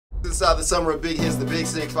inside the summer of big hits, the Big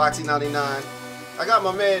Six, Foxy 99. I got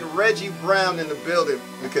my man Reggie Brown in the building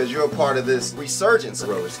because you're a part of this resurgence of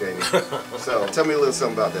roller skating. So tell me a little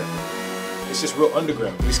something about that. It's just real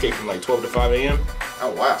underground. We skate from like 12 to 5 a.m.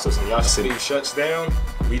 Oh wow. So when y'all city shuts down,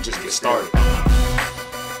 we just get started.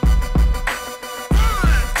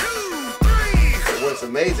 What's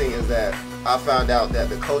amazing is that I found out that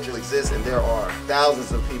the culture exists and there are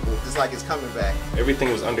thousands of people, just like it's coming back. Everything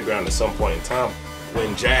was underground at some point in time.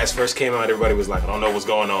 When jazz first came out, everybody was like, I don't know what's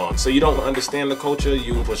going on. So you don't understand the culture,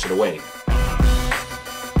 you push it away.